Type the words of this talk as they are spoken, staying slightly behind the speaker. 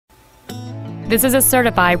This is a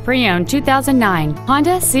certified pre-owned 2009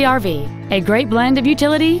 Honda CR-V, a great blend of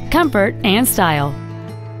utility, comfort, and style.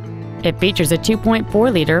 It features a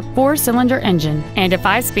 2.4-liter four-cylinder engine and a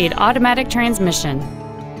 5-speed automatic transmission.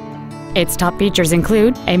 Its top features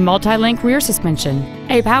include a multi-link rear suspension,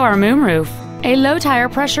 a power moonroof, a low tire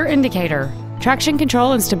pressure indicator, traction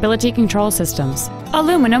control and stability control systems,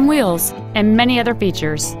 aluminum wheels, and many other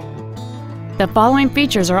features. The following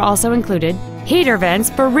features are also included: heater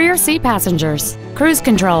vents for rear seat passengers, cruise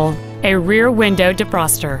control, a rear window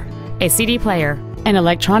defroster, a CD player, an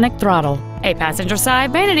electronic throttle, a passenger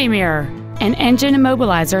side vanity mirror, an engine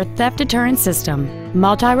immobilizer theft deterrent system,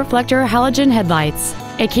 multi-reflector halogen headlights,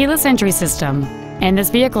 a keyless entry system, and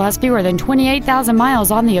this vehicle has fewer than 28,000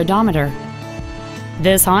 miles on the odometer.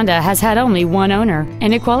 This Honda has had only one owner,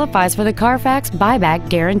 and it qualifies for the Carfax buyback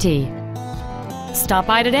guarantee. Stop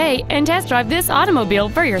by today and test drive this automobile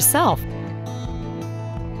for yourself.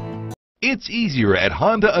 It's easier at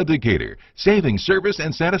Honda of Decatur. Saving service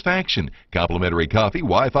and satisfaction. Complimentary coffee,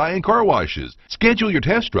 Wi-Fi, and car washes. Schedule your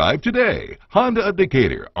test drive today. Honda of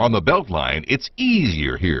Decatur. On the Beltline, it's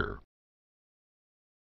easier here.